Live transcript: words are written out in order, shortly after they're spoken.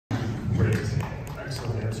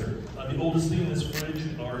The oldest thing in this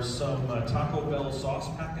fridge are some Taco Bell sauce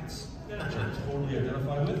packets, which I totally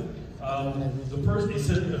identify with. The person, he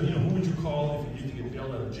said, you know, who would you call if you need to get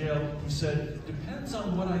bailed out of jail? He said, depends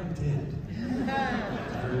on what I did.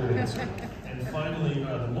 Very good answer. And finally,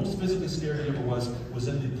 the most physically scared he ever was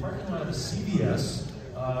in the parking lot of a CVS.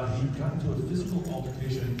 He got into a physical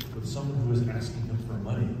altercation with someone who was asking him for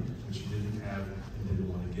money, which he didn't have and didn't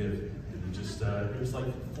want to give. And he just, it was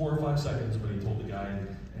like 4 or 5 seconds when he told the guy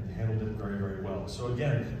and handled it very, very well. So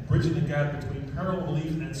again, bridging the gap between paranormal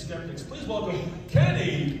belief and skeptics. Please welcome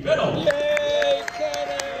Kenny Biddle. Yay,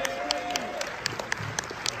 Kenny!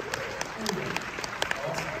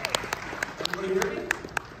 Awesome. Everybody hear me?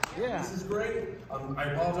 Yeah. This is great. I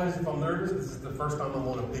apologize if I'm nervous. This is the first time I'm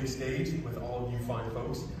on a big stage with all of you fine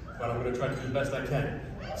folks, but I'm going to try to do the best I can.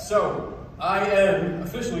 So, I am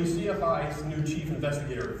officially CSI's new chief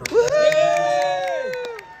investigator. For what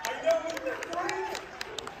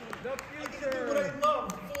I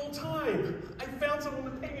love full time. I found someone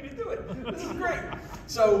to pay me to do it. This is great.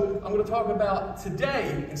 So I'm going to talk about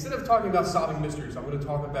today, instead of talking about solving mysteries, I'm going to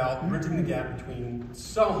talk about bridging the gap between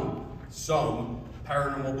some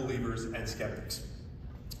paranormal believers and skeptics.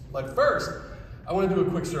 But first, I want to do a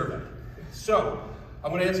quick survey. So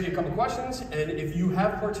I'm going to answer you a couple questions, and if you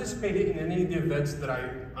have participated in any of the events that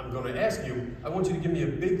I'm going to ask you, I want you to give me a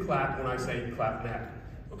big clap when I say clap now.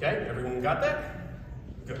 Okay? Everyone got that?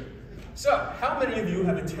 Good. So, how many of you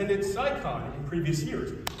have attended CSICon in previous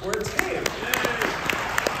years? Or attended?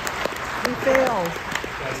 We failed.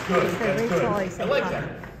 That's good. That's good. I like that.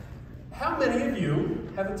 How many of you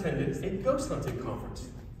have attended a ghost hunting conference?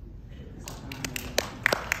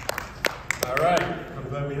 All right. I'm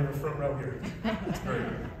glad we have a front row here. That's great.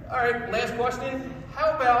 All right. Last question.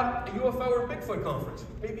 How about a UFO or Bigfoot conference?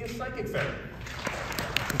 Maybe a psychic fair.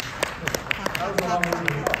 That was a long one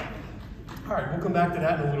to talk. All right, we'll come back to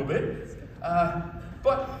that in a little bit.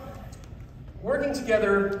 But working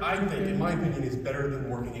together, I think, in my opinion, is better than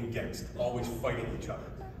working against, always fighting each other.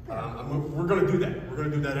 We're going to do that. We're going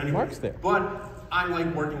to do that anyway. Mark's there. But I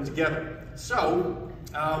like working together. So,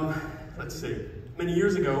 let's see. Many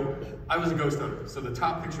years ago, I was a ghost hunter. So the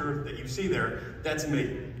top picture that you see there, that's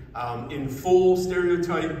me. In full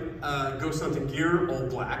stereotype ghost hunting gear, all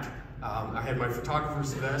black. I had my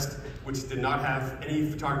photographer's vest, which did not have any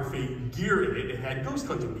photography gear in it. It had ghost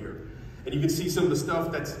hunting gear. And you can see some of the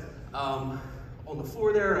stuff that's on the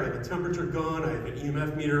floor there. I have a temperature gun, I have an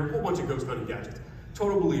EMF meter, a whole bunch of ghost hunting gadgets.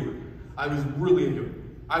 Total believer. I was really into it.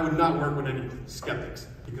 I would not work with any skeptics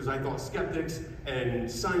because I thought skeptics and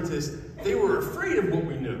scientists, they were afraid of what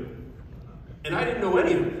we knew. And I didn't know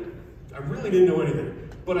anything. I really didn't know anything.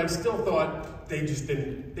 But I still thought they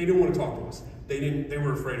didn't want to talk to us. They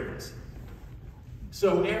were afraid of us.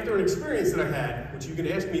 So after an experience that I had, which you can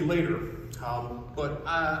ask me later, but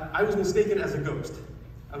I was mistaken as a ghost.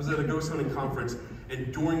 I was at a ghost hunting conference,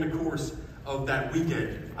 and during the course of that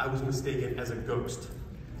weekend, I was mistaken as a ghost.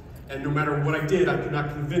 And no matter what I did, I could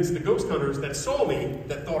not convince the ghost hunters that saw me,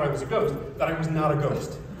 that thought I was a ghost, that I was not a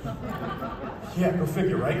ghost. Yeah, go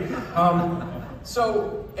figure, right?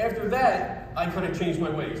 So after that, I kind of changed my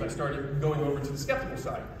ways. I started going over to the skeptical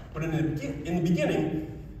side. But in the beginning,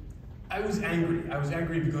 I was angry. I was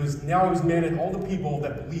angry because now I was mad at all the people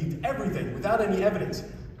that believed everything without any evidence,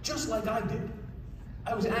 just like I did.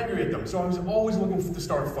 I was angry at them, so I was always looking to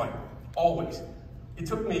start a fight. Always. It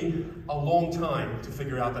took me a long time to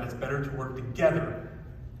figure out that it's better to work together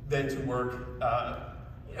than to work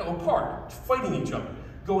apart, fighting each other,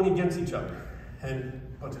 going against each other. And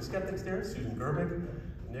a bunch of skeptics there, Susan Gerbic,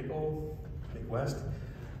 Nick West.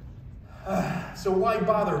 So why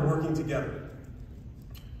bother working together?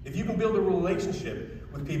 If you can build a relationship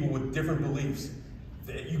with people with different beliefs,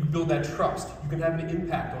 you can build that trust. You can have an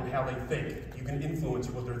impact on how they think. You can influence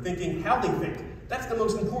what they're thinking, how they think. That's the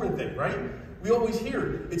most important thing, right? We always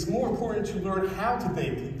hear it's more important to learn how to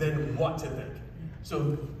think than what to think.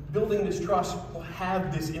 So building this trust will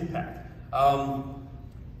have this impact.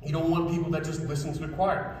 You don't want people that just listen to the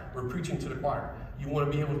choir or preaching to the choir. You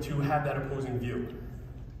want to be able to have that opposing view.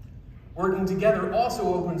 Working together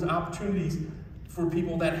also opens opportunities for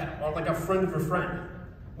people that are like a friend of a friend.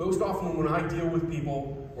 Most often when I deal with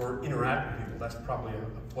people or interact with people, that's probably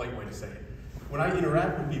a polite way to say it. When I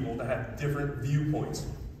interact with people that have different viewpoints,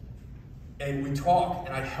 and we talk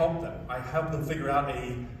and I help them figure out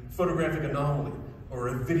a photographic anomaly or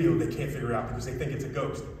a video they can't figure out because they think it's a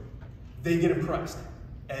ghost. They get impressed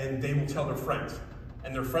and they will tell their friends,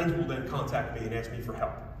 and their friends will then contact me and ask me for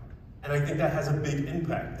help. And I think that has a big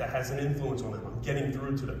impact, that has an influence on them. I'm getting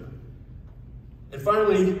through to them. And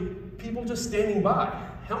finally, people just standing by.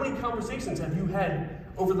 How many conversations have you had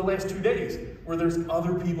over the last 2 days, where there's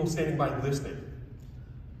other people standing by listening.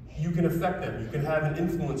 You can affect them. You can have an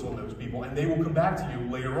influence on those people, and they will come back to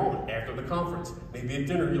you later on after the conference. Maybe at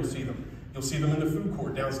dinner you'll see them. You'll see them in the food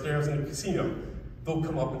court downstairs in the casino. They'll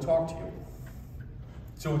come up and talk to you.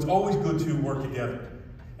 So it's always good to work together.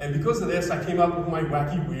 And because of this, I came up with my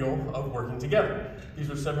wacky wheel of working together.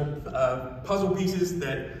 These are several puzzle pieces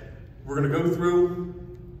that we're going to go through.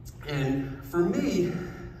 And for me,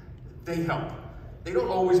 they help. They don't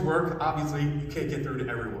always work. Obviously, you can't get through to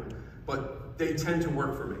everyone. But they tend to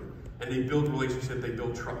work for me. And they build relationship, they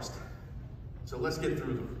build trust. So let's get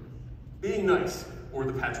through them. Being nice, or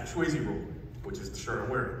the Patrick Swayze rule, which is the shirt I'm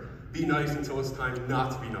wearing. Be nice until it's time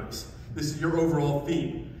not to be nice. This is your overall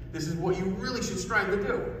theme. This is what you really should strive to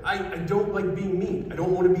do. I don't like being mean. I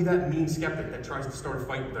don't want to be that mean skeptic that tries to start a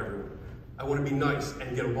fight with everyone. I want to be nice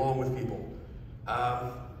and get along with people.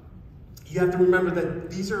 You have to remember that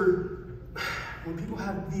these are, when people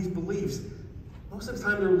have these beliefs, most of the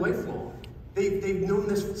time they're lifelong. They've known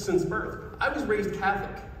this since birth. I was raised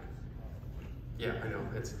Catholic. Yeah, I know,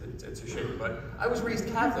 it's a shame, but I was raised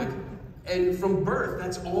Catholic, and from birth,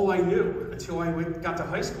 that's all I knew until I got to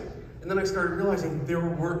high school. And then I started realizing there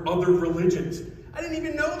were other religions. I didn't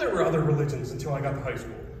even know there were other religions until I got to high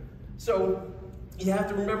school. So you have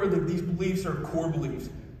to remember that these beliefs are core beliefs.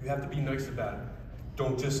 You have to be nice about it.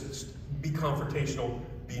 Don't just be confrontational,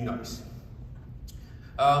 be nice.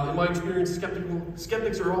 In my experience,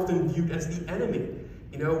 skeptics are often viewed as the enemy.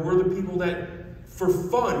 You know, we're the people that, for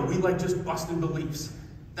fun, we like just busting beliefs.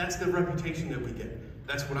 That's the reputation that we get.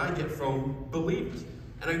 That's what I get from believers.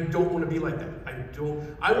 And I don't want to be like that.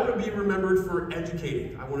 I want to be remembered for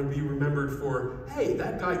educating. I want to be remembered for, hey,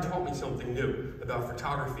 that guy taught me something new about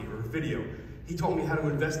photography or video. He taught me how to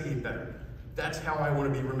investigate better. That's how I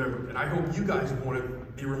want to be remembered. And I hope you guys want to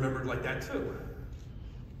be remembered like that too.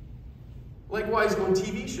 Likewise, on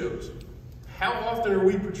TV shows, how often are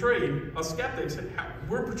we portrayed as skeptics?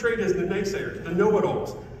 We're portrayed as the naysayers, the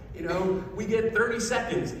know-it-alls. You know, we get 30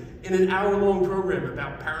 seconds in an hour-long program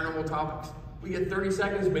about paranormal topics. We get 30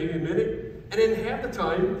 seconds, maybe a minute, and then half the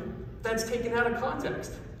time, that's taken out of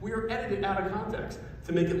context. We are edited out of context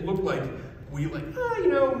to make it look like we you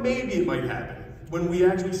know, maybe it might happen, when we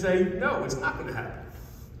actually say, no, it's not going to happen.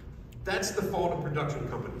 That's the fault of production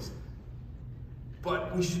companies.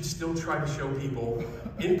 But we should still try to show people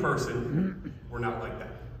in person we're not like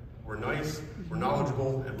that. We're nice, we're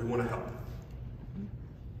knowledgeable, and we want to help.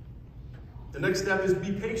 The next step is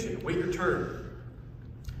be patient, wait your turn.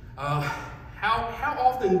 How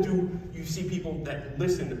often do you see people that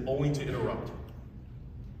listen only to interrupt?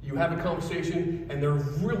 You have a conversation and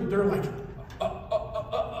they're like,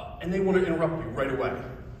 and they want to interrupt you right away.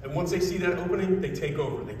 And once they see that opening, they take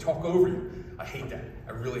over, they talk over you. I hate that,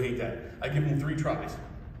 I really hate that. I give them 3 tries.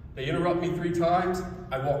 They interrupt me 3 times,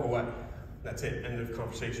 I walk away. That's it, end of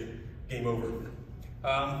conversation, game over.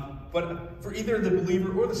 But for either the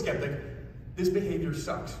believer or the skeptic, this behavior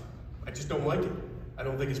sucks. I just don't like it. I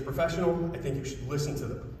don't think it's professional. I think you should listen to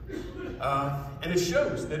them. And it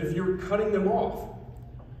shows that if you're cutting them off,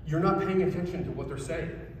 you're not paying attention to what they're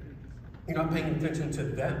saying. You're not paying attention to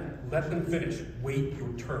them. Let them finish. Wait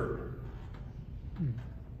your turn.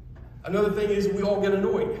 Another thing is we all get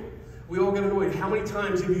annoyed. We all get annoyed. How many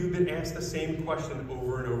times have you been asked the same question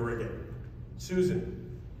over and over again?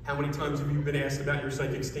 Susan, how many times have you been asked about your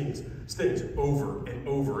psychic stings over and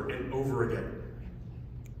over and over again?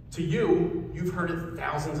 To you, you've heard it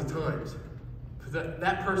thousands of times. Because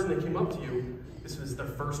that person that came up to you, this was the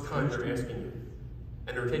first time they're asking you.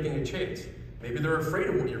 And they're taking a chance. Maybe they're afraid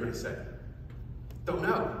of what you're going to say. Don't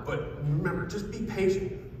know. But remember, just be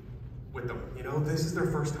patient with them. You know, this is their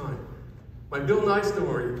first time. My Bill Nye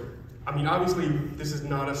story, I mean, obviously, this is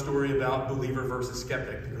not a story about believer versus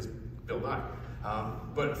skeptic, because Bill Nye.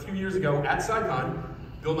 But a few years ago at CSICon,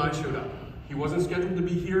 Bill Nye showed up. He wasn't scheduled to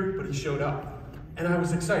be here, but he showed up. And I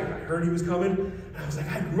was excited. I heard he was coming, and I was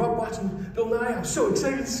like, I grew up watching Bill Nye. I was so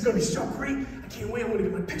excited. This is going to be so great. I can't wait. I'm going to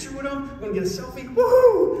get my picture with him. I'm going to get a selfie.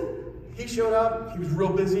 Woohoo! He showed up. He was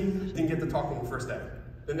real busy. Didn't get to talk to him the first day.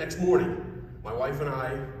 The next morning, my wife and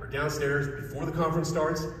I are downstairs before the conference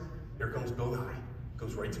starts. Here comes Bill Nye.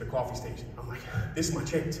 Goes right to the coffee station. I'm like, this is my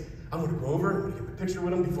chance. I'm going to go over. I'm going to get my picture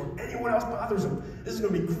with him before anyone else bothers him. This is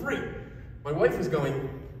going to be great. My wife is going,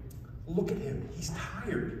 look at him. He's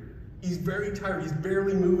tired. He's very tired. He's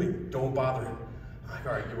barely moving. Don't bother him. I'm like,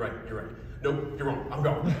 all right, you're right. Nope, you're wrong. I'm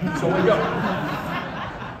going. So I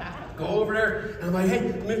go. Go over there, and I'm like, hey,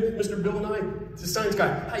 Mr. Bill Nye, it's a science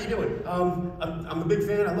guy. How you doing? I'm a big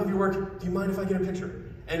fan. I love your work. Do you mind if I get a picture?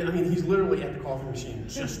 And I mean, he's literally at the coffee machine,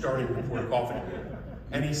 just starting to pour coffee.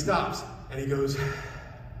 And he stops, and he goes,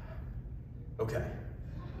 okay.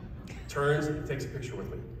 turns and takes a picture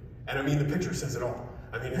with me. And I mean, the picture says it all.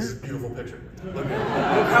 I mean, it's a beautiful picture. Look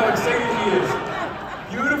how excited he is.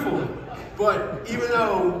 Beautiful. But even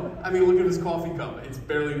though, I mean, look at his coffee cup. It's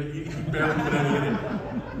barely, he barely put any in it.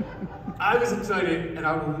 I was excited, and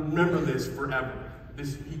I will remember this forever.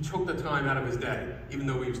 He took the time out of his day, even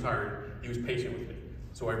though he was tired. He was patient with me.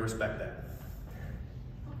 So I respect that.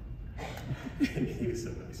 He was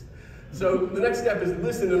so nice. So the next step is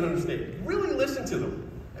listen and understand. Really listen to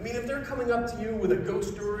them. I mean, if they're coming up to you with a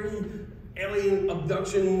ghost story, alien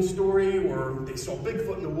abduction story, or they saw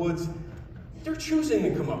Bigfoot in the woods, they're choosing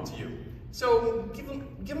to come up to you. So give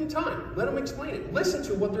them time. Let them explain it. Listen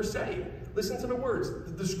to what they're saying. Listen to the words,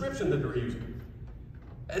 the description that they're using.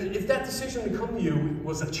 And if that decision to come to you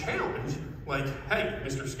was a challenge, like, hey,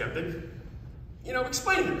 Mr. Skeptic,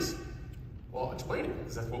 explain this. Well, explain it,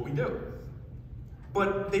 because that's what we do.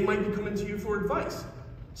 But they might be coming to you for advice.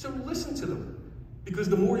 So listen to them. Because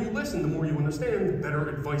the more you listen, the more you understand, the better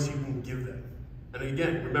advice you can give them. And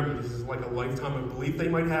again, remember, this is like a lifetime of belief they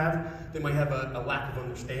might have. They might have a lack of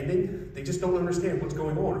understanding. They just don't understand what's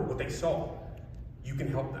going on or what they saw. You can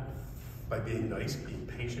help them by being nice, being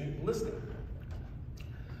patient, listening.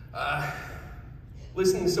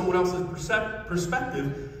 Listening to someone else's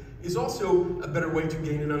perspective is also a better way to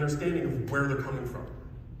gain an understanding of where they're coming from.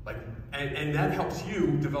 And that helps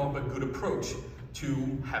you develop a good approach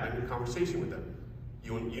to having a conversation with them.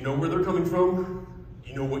 You know where they're coming from,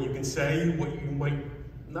 you know what you can say, what you might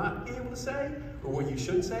not be able to say, or what you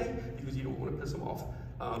shouldn't say, because you don't want to piss them off.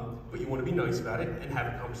 But you want to be nice about it and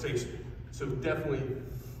have a conversation. So definitely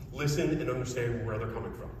listen and understand where they're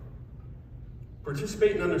coming from.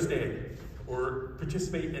 Participate and understand, or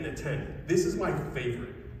participate and attend. This is my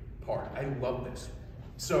favorite part. I love this.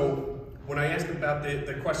 So when I asked about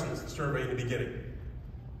the questions, the survey in the beginning,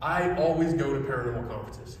 I always go to paranormal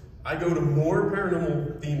conferences. I go to more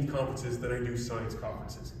paranormal-themed conferences than I do science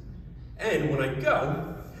conferences. And when I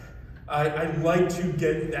go, I like to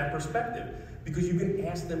get that perspective, because you can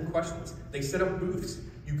ask them questions. They set up booths.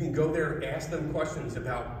 You can go there, ask them questions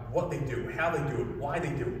about what they do, how they do it, why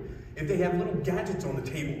they do it. If they have little gadgets on the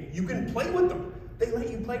table, you can play with them. They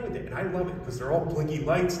let you play with it, and I love it, because they're all blinky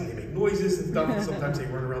lights, and they make noises and stuff, and sometimes they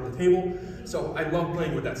run around the table. So I love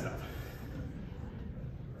playing with that stuff.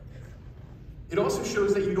 It also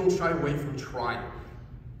shows that you don't shy away from trying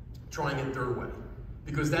it their way.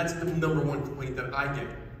 Because that's the #1 complaint that I get.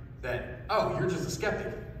 That, oh, you're just a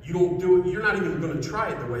skeptic. You don't do it, you're not even going to try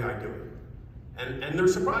it the way I do it. And they're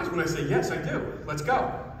surprised when I say, yes, I do. Let's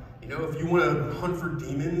go. If you want to hunt for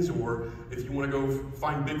demons, or if you want to go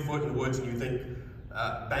find Bigfoot in the woods and you think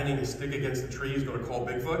banging a stick against a tree is going to call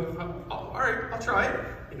Bigfoot, all right, I'll try it.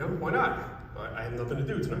 Why not? I have nothing to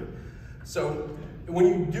do tonight. So when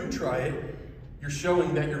you do try it, you're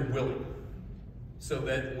showing that you're willing. So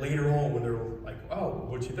that later on, when they're like, oh,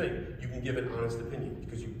 what'd you think? You can give an honest opinion,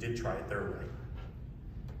 because you did try it their way.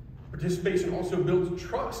 Participation also builds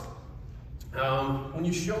trust. When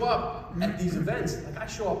you show up at these events, like I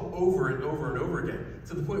show up over and over and over again,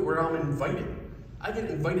 to the point where I'm invited. I get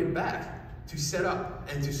invited back to set up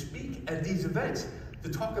and to speak at these events, to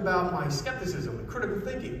talk about my skepticism and critical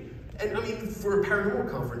thinking. And I mean, for a paranormal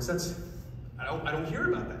conference, I don't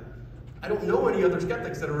hear about that. I don't know any other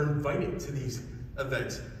skeptics that are invited to these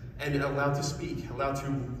events and allowed to speak, allowed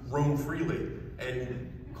to roam freely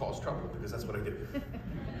and cause trouble, because that's what I do.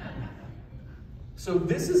 So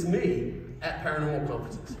this is me at paranormal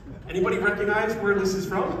conferences. Anybody recognize where this is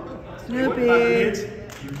from? Snoopy.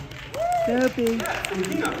 Snoopy. Yeah, from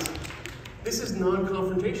Peanuts. This is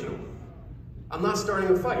non-confrontational. I'm not starting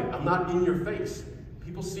a fight. I'm not in your face.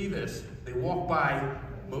 People see this. They walk by.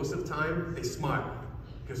 Most of the time, they smile.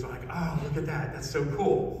 Because they're like, oh, look at that. That's so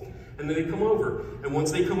cool. And then they come over. And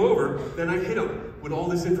once they come over, then I hit them with all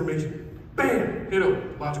this information. Bam! Hit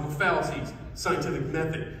them. Logical fallacies, scientific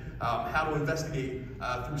method, how to investigate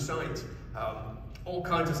through science, all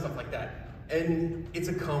kinds of stuff like that. And it's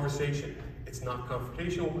a conversation. It's not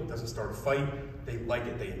confrontational. It doesn't start a fight. They like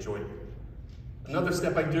it. They enjoy it. Another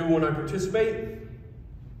step I do when I participate,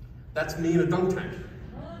 that's me in a dunk tank.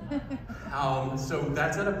 So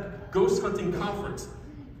that's at a ghost hunting conference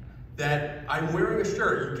that I'm wearing a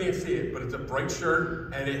shirt. You can't see it, but it's a bright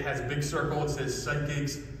shirt, and it has a big circle. It says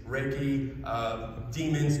psychics, Reiki,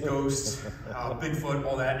 demons, ghosts, Bigfoot,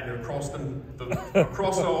 all that, and across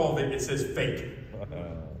all of it, it says fake.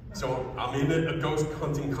 So I'm in a ghost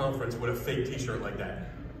hunting conference with a fake t-shirt like that.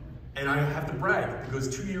 And I have to brag,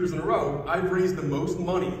 because 2 years in a row, I've raised the most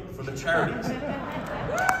money for the charities.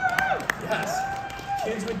 Yes.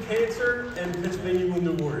 Kids with Cancer and Pennsylvania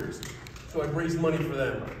Wounded Warriors. So I've raised money for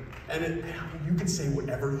them. And you can say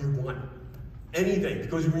whatever you want. anything,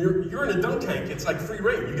 because when you're in a dunk tank, it's like free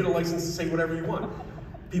reign. You get a license to say whatever you want.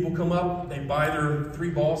 People come up, they buy their 3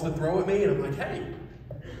 balls to throw at me, and I'm like, hey,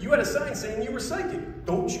 you had a sign saying you were psychic.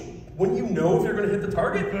 Don't you? Wouldn't you know if you're going to hit the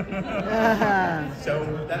target?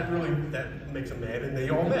 So that makes them mad, and they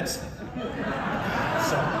all miss.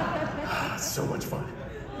 So much fun.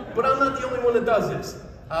 But I'm not the only one that does this.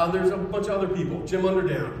 There's a bunch of other people. Jim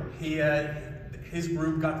Underdown, his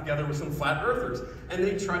group got together with some flat earthers, and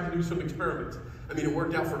they tried to do some experiments. I mean, it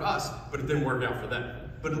worked out for us, but it didn't work out for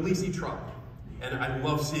them. But at least he tried, and I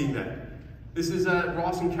love seeing that. This is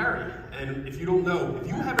Ross and Carrie, and if you don't know, if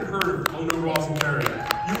you haven't heard of Oh No Ross and Carrie,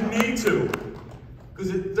 you need to,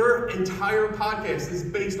 because their entire podcast is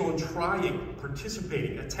based on trying,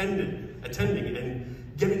 participating, attending,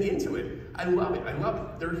 and getting into it. I love it. I love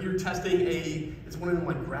it. They're here testing it's one of them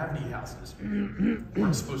like gravity houses. Where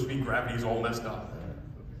it's supposed to be gravity's all messed up.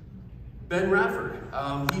 Ben Radford,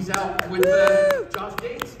 he's out with Josh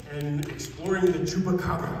Gates and exploring the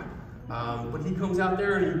Chupacabra. But he comes out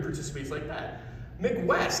there and he participates like that. Mick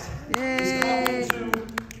West is talking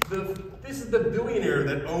to this is the billionaire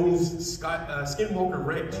that owns Skinwalker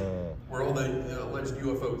Ranch, where all the alleged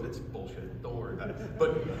UFOs, that's bullshit, don't worry about it.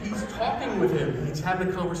 But he's talking with him, he's having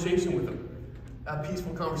a conversation with him, a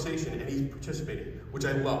peaceful conversation, and he's participating, which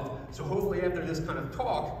I love. So hopefully after this kind of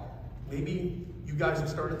talk, maybe you guys will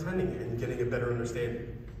start attending and getting a better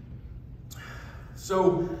understanding.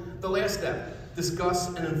 So the last step, discuss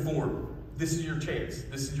and inform. This is your chance.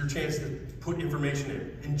 This is your chance to put information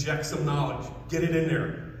in, inject some knowledge, get it in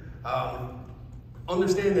there.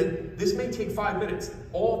 Understand that this may take 5 minutes.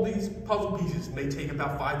 All these puzzle pieces may take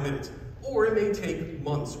about 5 minutes, or it may take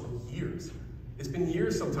months or years. It's been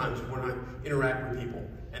years sometimes when I interact with people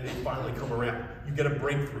and they finally come around. You get a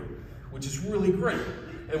breakthrough, which is really great.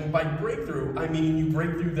 And by breakthrough, I mean you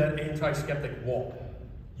break through that anti-skeptic wall.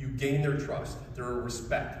 You gain their trust, their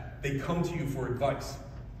respect. They come to you for advice.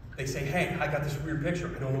 They say, hey, I got this weird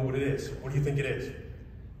picture. I don't know what it is. What do you think it is?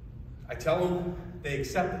 I tell them, they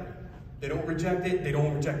accept it. They don't reject it. They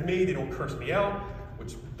don't reject me. They don't curse me out,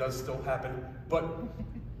 which does still happen. But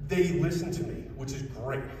they listen to me, which is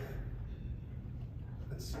great.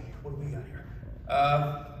 Let's see, what do we got here?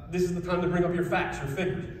 This is the time to bring up your facts, your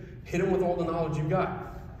figures. Hit them with all the knowledge you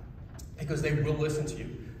got, because they will listen to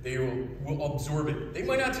you. They will absorb it. They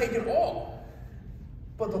might not take it all,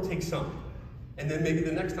 but they'll take some. And then maybe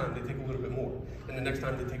the next time they take a little bit more. And the next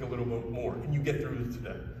time they take a little bit more. And you get through to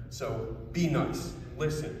them. So be nice,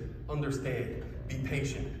 listen, understand, be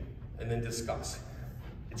patient, and then discuss.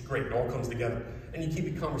 It's great, it all comes together. And you keep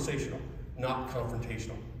it conversational, not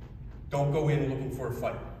confrontational. Don't go in looking for a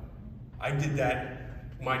fight. I did that.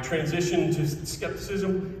 My transition to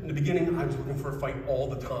skepticism, in the beginning, I was looking for a fight all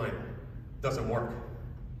the time. Doesn't work.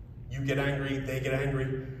 You get angry, they get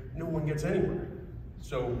angry, no one gets anywhere.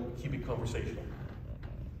 So keep it conversational.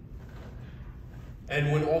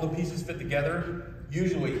 And when all the pieces fit together,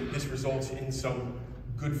 usually this results in some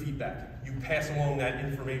good feedback. You pass along that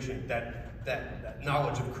information, that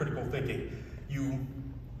knowledge of critical thinking. You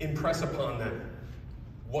impress upon them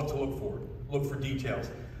what to look for. Look for details.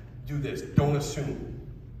 Do this, don't assume.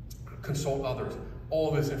 Consult others. All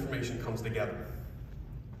of this information comes together.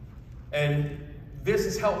 And this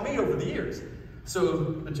has helped me over the years. So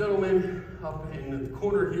the gentleman up in the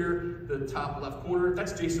corner here, the top left corner,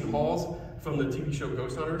 that's Jason Halls from the TV show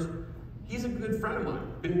Ghost Hunters. He's a good friend of mine,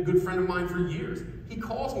 been a good friend of mine for years. He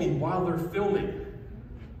calls me while they're filming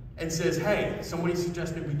and says, hey, somebody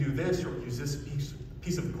suggested we do this or use this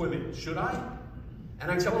piece of equipment. Should I?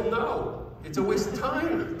 And I tell him, no, it's a waste of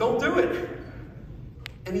time. Don't do it.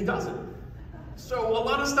 And he doesn't. So a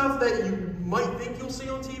lot of stuff that you might think you'll see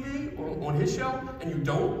on TV or on his show and you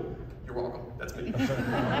don't, you're welcome. That's me.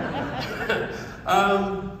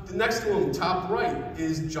 The next one, top right,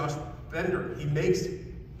 is Josh Bender. He makes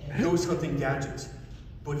ghost hunting gadgets,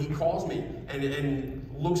 but he calls me and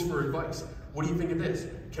looks for advice. What do you think of this?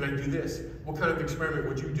 Can I do this? What kind of experiment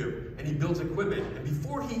would you do? And he builds equipment, and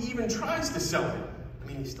before he even tries to sell it, I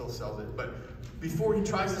mean, he still sells it, but before he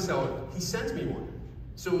tries to sell it, he sends me one.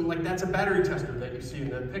 So, like, that's a battery tester that you see in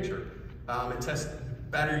that picture. It tests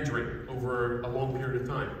battery drain over a long period of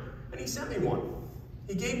time. And he sent me one.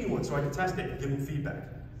 He gave me one so I could test it and give him feedback.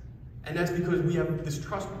 And that's because we have this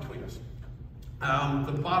trust between us.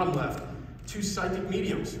 The bottom left, 2 psychic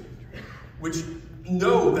mediums, which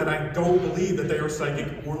know that I don't believe that they are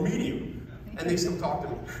psychic or medium. And they still talk to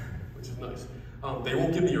me, which is nice. They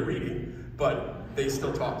won't give me a reading, but they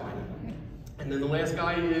still talk to me. And then the last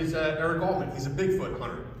guy is Eric Altman. He's a Bigfoot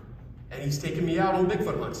hunter. And he's taken me out on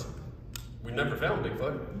Bigfoot hunts. We never found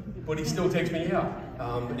Bigfoot, but he still takes me out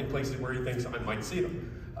in places where he thinks I might see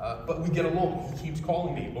them. But we get along. He keeps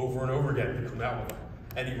calling me over and over again to come out with him.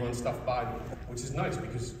 And he runs stuff by me, which is nice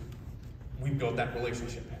because we built that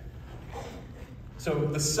relationship. So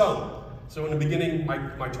the some. So in the beginning,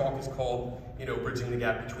 my talk is called, bridging the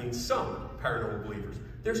gap between some paranormal believers.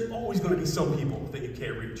 There's always going to be some people that you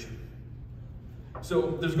can't reach.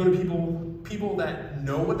 So there's going to be people that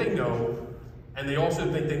know what they know, and they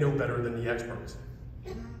also think they know better than the experts.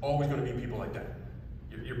 Always going to be people like that.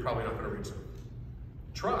 You're probably not going to reach them.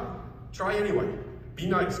 Try anyway. Be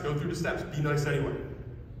nice, go through the steps, be nice anyway.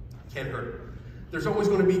 Can't hurt. There's always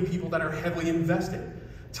going to be people that are heavily invested.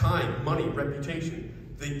 Time, money, reputation.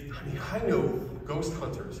 I know ghost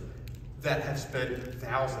hunters that have spent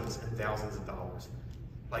thousands and thousands of dollars,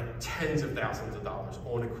 like tens of thousands of dollars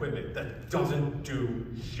on equipment that doesn't do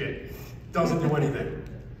shit, doesn't do anything.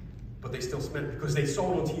 But they still spend it because they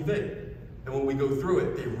saw it on TV. And when we go through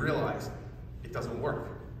it, they realize it doesn't work.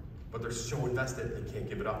 But they're so invested, they can't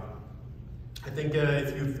give it up. I think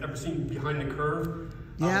if you've ever seen Behind the Curve,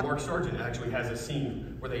 Mark Sargent actually has a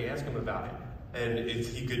scene where they ask him about it. And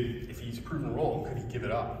if he's proven wrong, could he give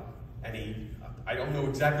it up? And I don't know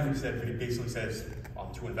exactly what he said, but he basically says,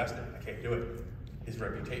 I'm too invested, I can't do it. His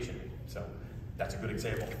reputation. So that's a good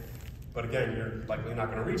example. But again, you're likely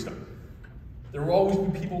not going to reach them. There will always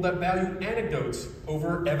be people that value anecdotes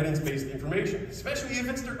over evidence-based information, especially if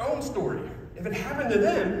it's their own story. If it happened to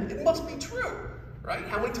them, it must be true, right?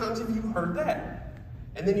 How many times have you heard that?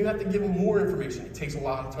 And then you have to give them more information. It takes a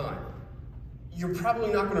lot of time. You're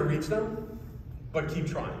probably not going to reach them, but keep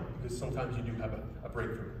trying, because sometimes you do have a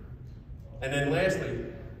breakthrough. And then lastly,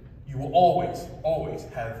 you will always, always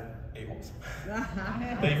have a-holes.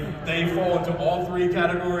 They fall into all three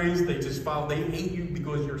categories. They hate you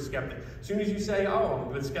because you're a skeptic. As soon as you say,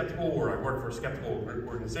 oh, I'm skeptical, or I work for a skeptical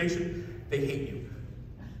organization, they hate you.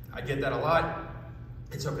 I get that a lot.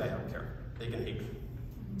 It's okay, I don't care. They can hate me.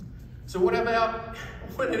 So what about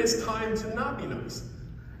when it is time to not be nice?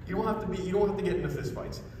 You don't have to get into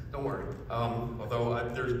fistfights. Don't worry. Although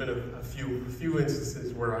there's been a few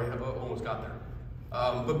instances where I almost got there.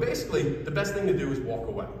 But basically, the best thing to do is walk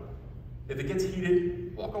away. If it gets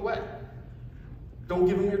heated, walk away. Don't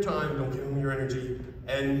give them your time, don't give them your energy.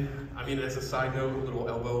 And I mean, as a side note, a little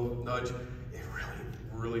elbow nudge, it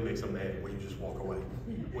really makes them mad when you just walk away.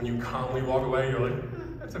 When you calmly walk away, you're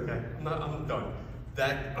like, that's okay, I'm done.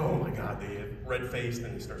 Oh my God, they get red-faced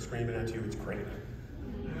and they start screaming at you, it's great.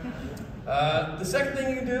 The second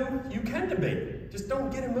thing you do, you can debate. Just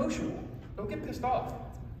don't get emotional. Don't get pissed off.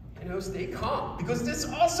 Stay calm, because this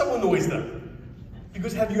also annoys them.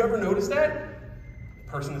 Because have you ever noticed that?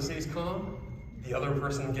 The person that stays calm, the other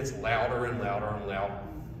person gets louder and louder and louder.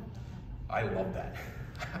 I love that.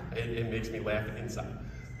 It makes me laugh inside.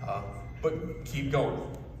 But keep going.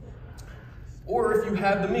 Or if you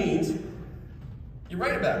have the means, you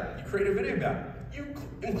write about it. You create a video about it. You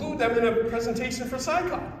include them in a presentation for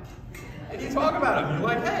CSICon. And you talk about them. You're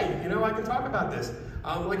like, hey, I can talk about this.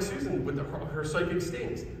 Like Susan with her psychic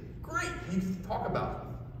stings. Great, you talk about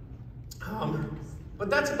it. But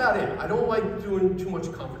that's about it. I don't like doing too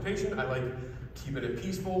much confrontation. I like keeping it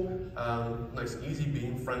peaceful, nice and easy,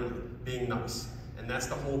 being friendly, being nice. And that's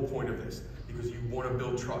the whole point of this, because you want to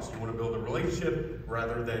build trust. You want to build a relationship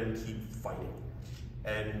rather than keep fighting.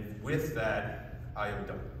 And with that, I am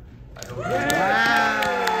done. I hope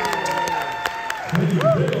Thank you,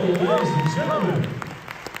 Biddle, ladies and gentlemen.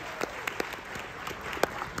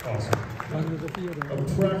 Awesome. A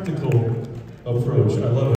practical approach. I love it.